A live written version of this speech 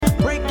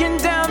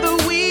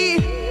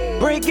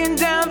breaking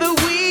down the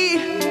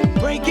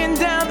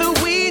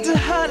weeds of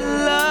her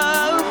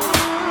love.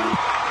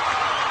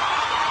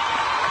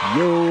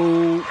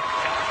 Yo,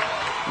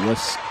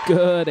 what's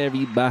good,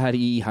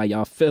 everybody? How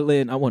y'all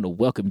feeling? I want to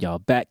welcome y'all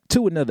back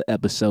to another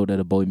episode of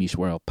the Boy Meets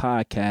World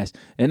podcast,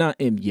 and I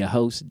am your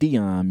host,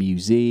 Dion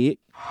Music.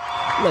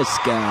 Let's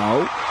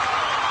go.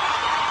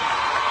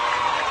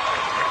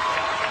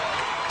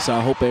 So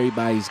I hope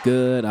everybody's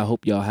good. I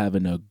hope y'all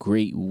having a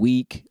great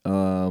week.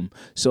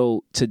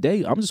 So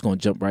today I'm just going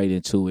to jump right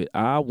into it.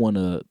 I want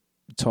to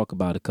talk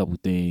about a couple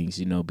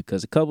things,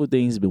 because a couple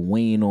things have been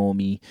weighing on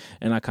me,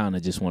 and I kind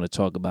of just want to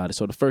talk about it.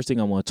 So the first thing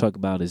I want to talk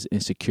about is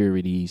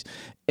insecurities.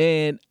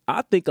 And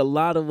I think a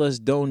lot of us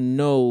don't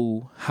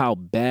know how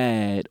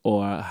bad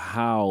or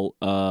how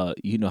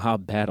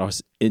bad our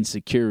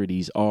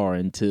insecurities are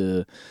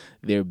until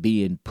they're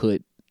being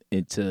put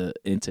into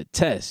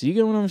tests. You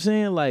get what I'm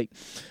saying?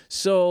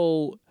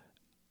 So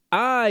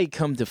I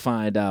come to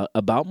find out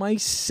about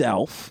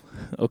myself,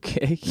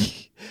 okay?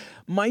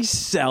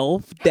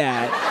 myself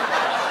that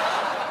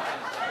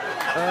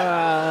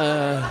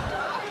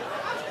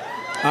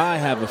I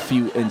have a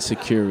few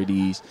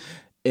insecurities,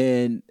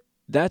 and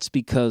that's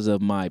because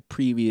of my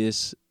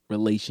previous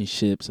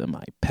relationships and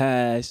my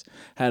past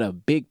had a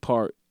big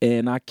part,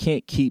 and I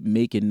can't keep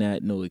making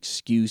that no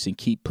excuse and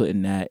keep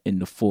putting that in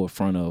the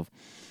forefront of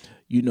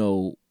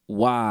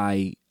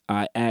why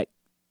I act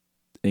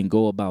and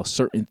go about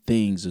certain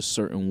things a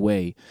certain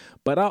way.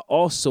 But I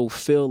also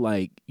feel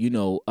like,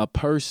 a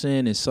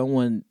person and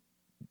someone,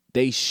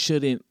 they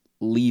shouldn't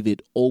leave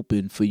it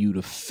open for you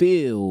to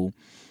feel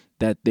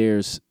that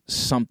there's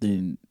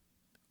something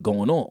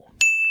going on.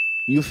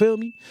 You feel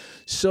me?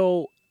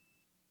 So,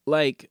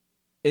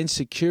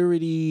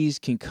 insecurities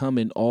can come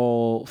in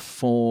all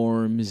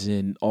forms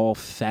and all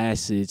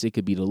facets. It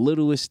could be the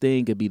littlest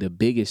thing, could be the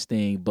biggest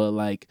thing, but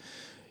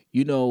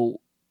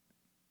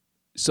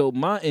so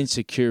my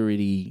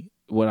insecurity,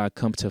 what I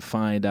come to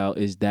find out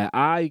is that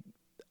I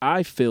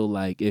feel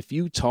like if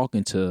you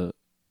talking to,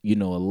 a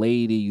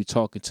lady, you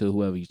talking to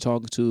whoever you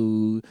talking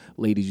to,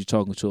 ladies, you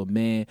talking to a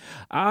man,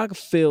 I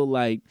feel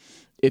like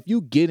if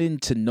you getting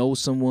to know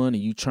someone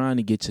and you trying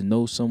to get to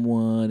know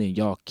someone and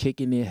y'all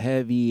kicking it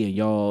heavy and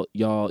y'all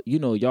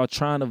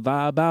trying to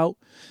vibe out,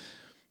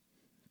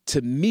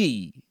 to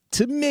me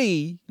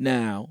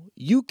now,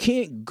 you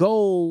can't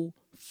go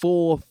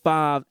 4 or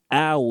 5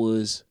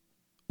 hours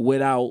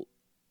without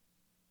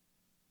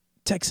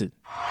texting.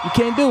 You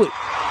can't do it.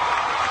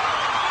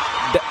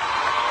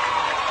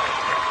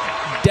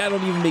 That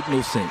don't even make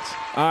no sense.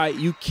 All right,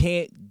 you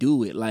can't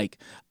do it.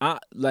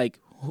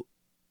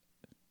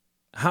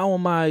 How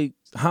am I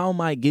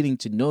getting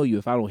to know you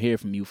if I don't hear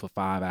from you for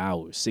 5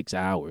 hours, 6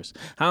 hours?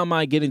 How am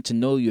I getting to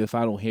know you if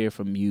I don't hear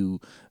from you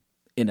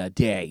in a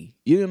day?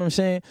 You know what I'm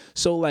saying?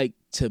 So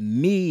to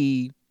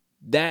me,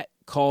 that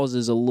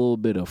causes a little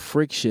bit of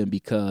friction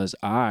because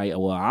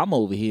I'm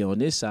over here on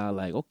this side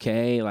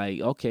okay,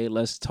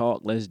 let's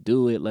talk, let's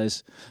do it,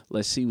 let's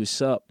see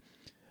what's up.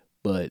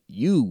 But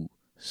you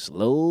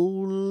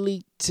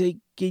slowly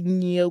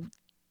taking your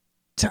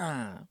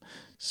time,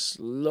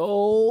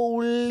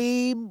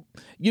 slowly,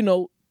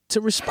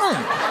 to respond.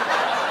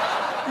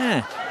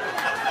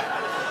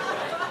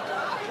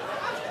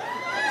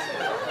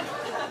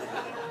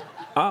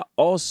 I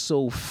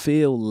also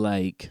feel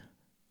like,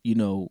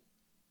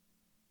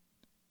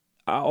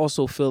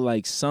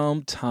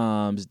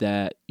 sometimes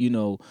that,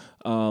 you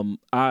can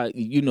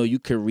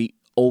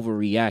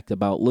overreact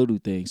about little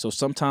things. So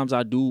sometimes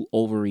I do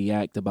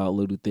overreact about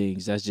little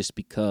things. That's just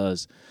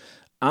because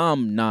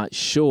I'm not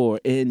sure.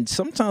 And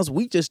sometimes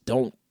we just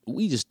don't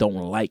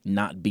like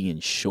not being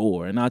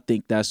sure. And I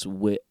think that's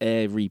what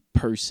every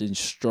person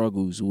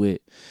struggles with.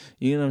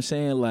 You know what I'm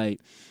saying?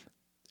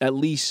 At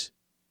least,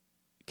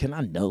 can I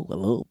know a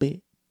little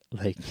bit?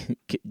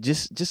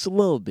 Just a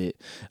little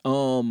bit.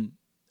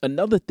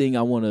 Another thing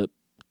I want to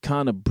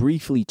kind of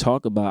briefly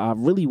talk about, I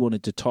really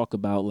wanted to talk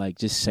about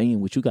just saying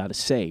what you got to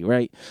say,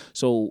 right?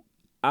 So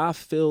I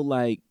feel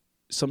like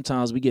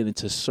sometimes we get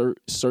into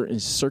certain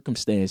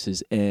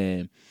circumstances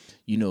and,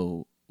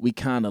 we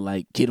kind of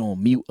get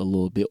on mute a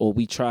little bit, or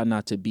we try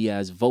not to be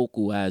as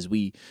vocal as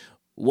we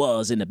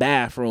was in the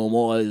bathroom,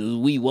 or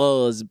we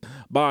was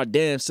by our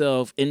damn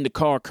self in the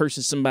car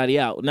cursing somebody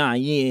out. All that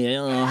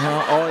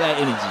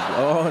energy,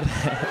 all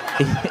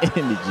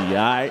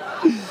right?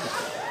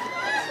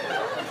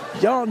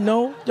 Y'all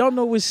know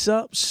what's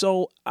up.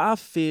 So I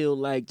feel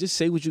like just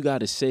say what you got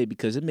to say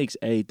because it makes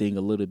everything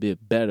a little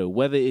bit better.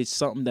 Whether it's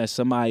something that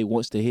somebody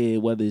wants to hear,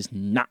 whether it's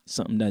not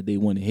something that they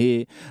want to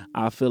hear,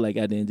 I feel like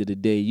at the end of the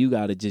day, you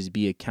got to just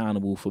be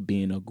accountable for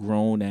being a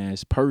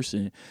grown-ass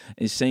person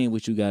and saying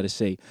what you got to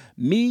say.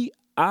 Me,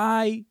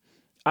 I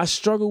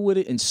struggle with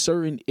it in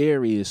certain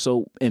areas.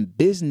 So in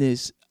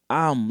business,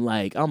 I'm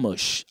like a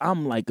shark.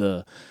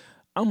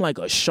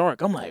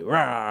 I'm like,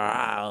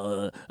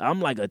 rah, I'm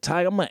like a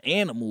tiger. I'm an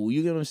animal.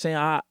 You get what I'm saying?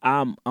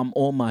 I'm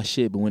on my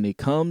shit. But when it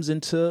comes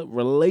into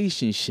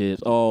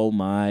relationships, oh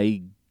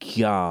my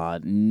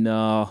God,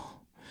 no.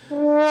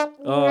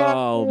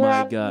 Oh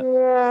my God.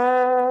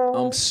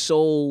 I'm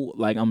so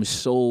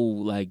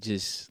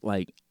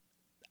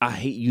I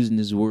hate using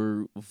this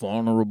word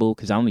vulnerable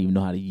because I don't even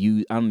know how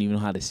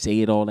to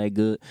say it all that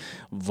good.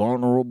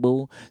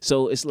 Vulnerable.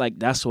 So it's like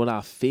that's what I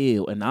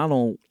feel, and I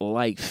don't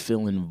like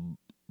feeling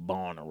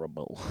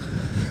vulnerable.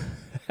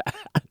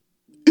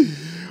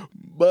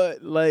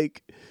 But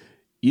like,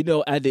 you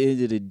know, at the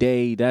end of the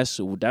day, that's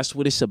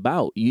what it's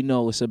about. You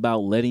know, it's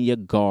about letting your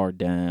guard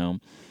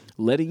down,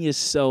 letting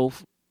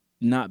yourself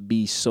not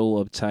be so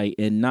uptight,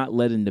 and not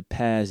letting the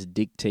past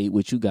dictate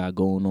what you got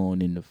going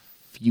on in the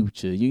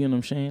future. You know what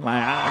I'm saying?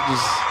 Like,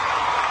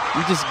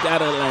 you just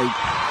gotta like,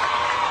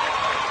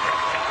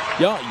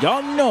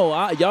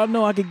 y'all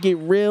know I could get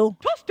real.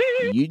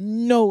 You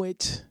know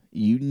it.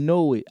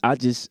 I'm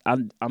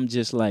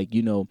just like,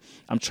 you know,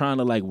 I'm trying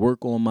to like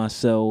work on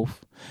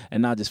myself,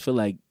 and I just feel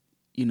like,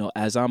 you know,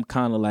 as I'm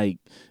kind of like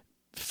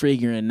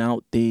figuring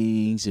out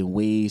things and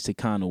ways to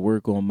kind of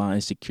work on my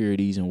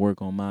insecurities and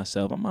work on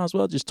myself, I might as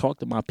well just talk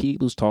to my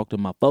peoples, talk to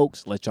my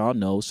folks, let y'all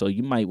know. So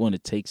you might want to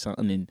take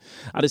something, and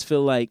I just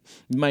feel like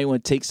you might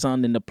want to take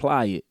something and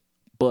apply it.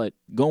 But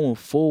going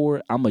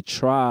forward, I'm going to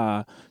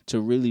try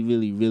to really,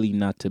 really, really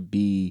not to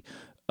be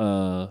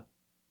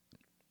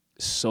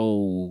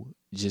so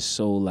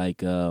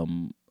like,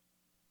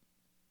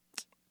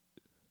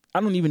 I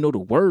don't even know the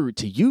word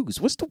to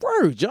use. What's the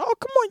word, y'all?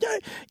 Come on,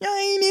 y'all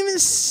ain't even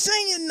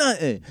saying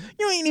nothing.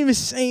 You ain't even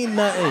saying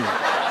nothing.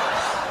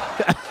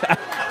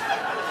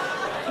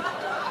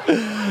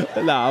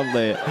 Nah, I'm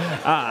like,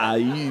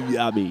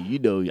 I mean, you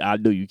know, I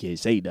know you can't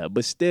say that,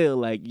 but still,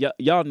 like,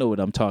 y'all know what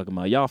I'm talking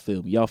about. Y'all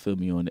feel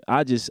me on it.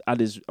 I'm just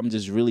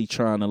really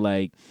trying to,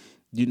 like,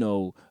 you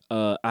know,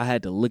 I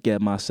had to look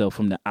at myself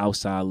from the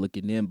outside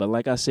looking in. But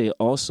like I said,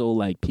 also,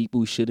 like,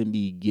 people shouldn't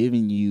be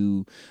giving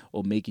you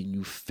or making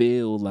you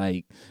feel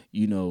like,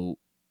 you know,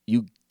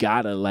 you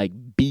gotta like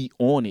be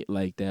on it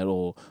like that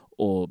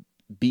or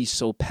be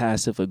so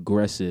passive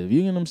aggressive.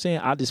 You know what I'm saying?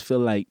 I just feel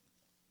like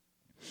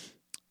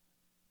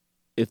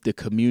if the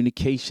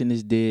communication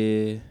is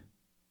there,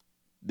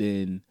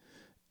 then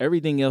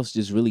everything else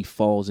just really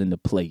falls into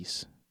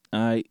place. All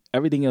right,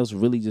 everything else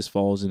really just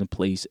falls into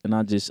place, and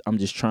I'm just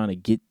trying to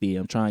get there.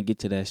 I'm trying to get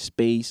to that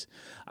space.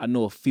 I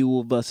know a few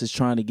of us is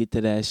trying to get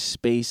to that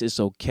space. It's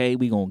okay.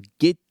 We gonna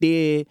get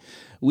there.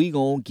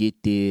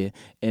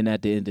 And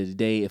at the end of the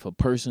day, if a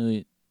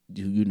person,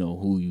 you know,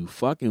 who you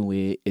fucking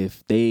with,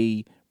 if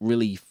they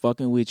really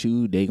fucking with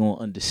you, they gonna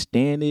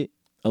understand it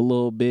a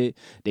little bit.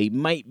 They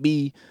might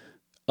be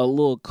a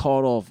little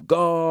caught off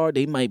guard.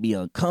 They might be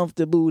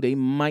uncomfortable. They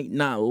might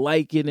not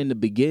like it in the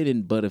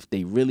beginning, but if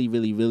they really,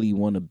 really, really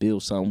want to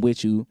build something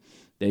with you,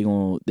 they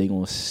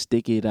gonna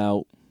stick it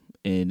out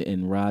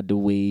and ride the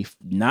wave.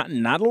 Not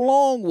a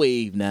long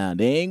wave now.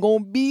 They ain't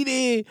gonna be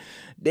there.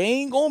 They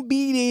ain't gonna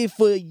be there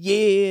for a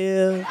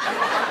year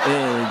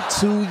and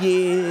 2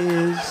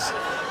 years.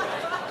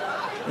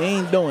 They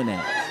ain't doing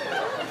that.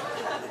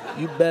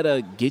 You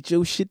better get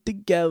your shit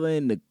together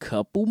in a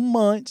couple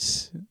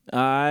months, all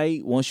right?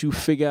 Once you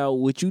figure out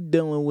what you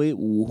dealing with,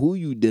 who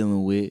you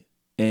dealing with,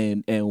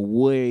 and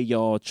where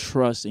y'all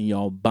trust and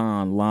y'all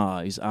bond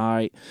lies, all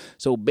right?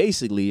 So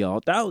basically,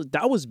 y'all,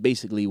 that was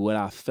basically what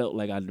I felt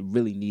like I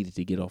really needed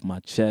to get off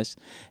my chest.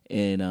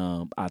 And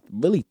I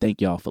really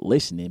thank y'all for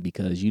listening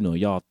because, you know,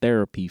 y'all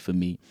therapy for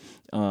me.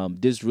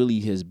 This really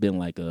has been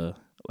like a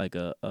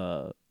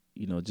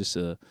you know, just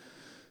a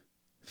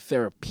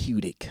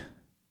therapeutic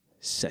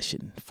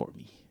session for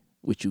me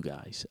with you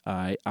guys. All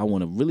right, I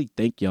want to really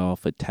thank y'all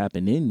for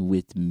tapping in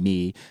with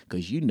me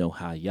because you know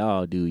how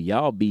y'all do.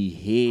 Y'all be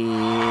here,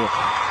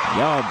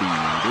 y'all be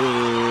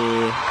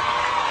there,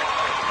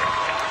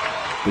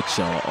 but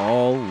y'all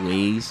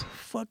always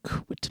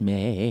fuck with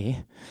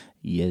me.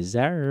 Yes,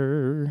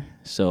 sir.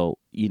 So,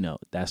 you know,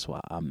 that's why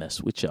I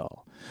mess with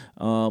y'all.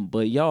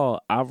 But y'all,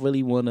 I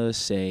really want to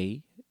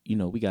say, you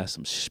know, we got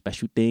some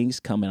special things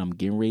coming. I'm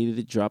getting ready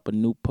to drop a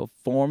new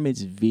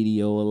performance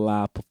video, a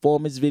live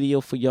performance video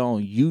for y'all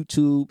on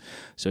YouTube.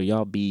 So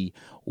y'all be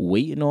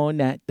waiting on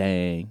that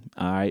thing.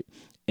 All right.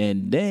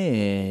 And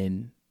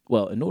then,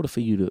 well, in order for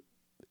you to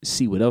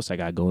see what else I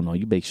got going on,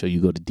 you make sure you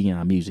go to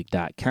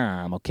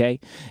DionMusic.com, okay?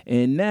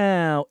 And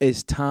now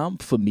it's time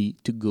for me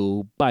to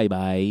go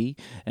bye-bye.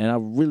 And I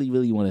really,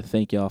 really want to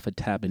thank y'all for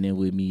tapping in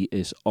with me.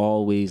 It's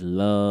always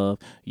love.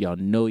 Y'all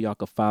know y'all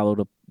can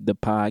follow the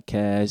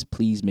podcast.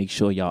 Please make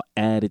sure y'all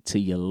add it to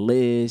your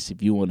list.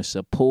 If you want to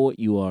support,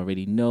 you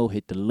already know.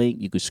 Hit the link.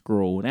 You can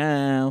scroll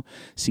down,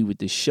 see what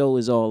the show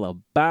is all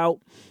about.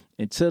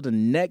 Until the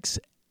next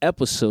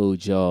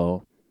episode,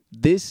 y'all.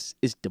 This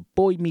is the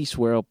Boy Meets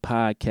World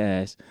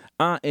podcast.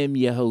 I am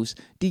your host,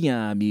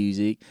 Dion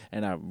Music,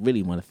 and I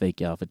really want to thank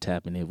y'all for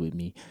tapping in with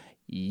me.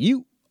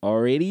 You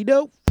already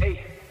know. Hey.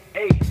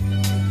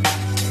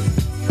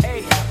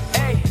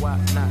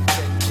 Why not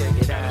check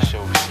it out?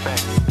 Show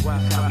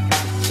respect.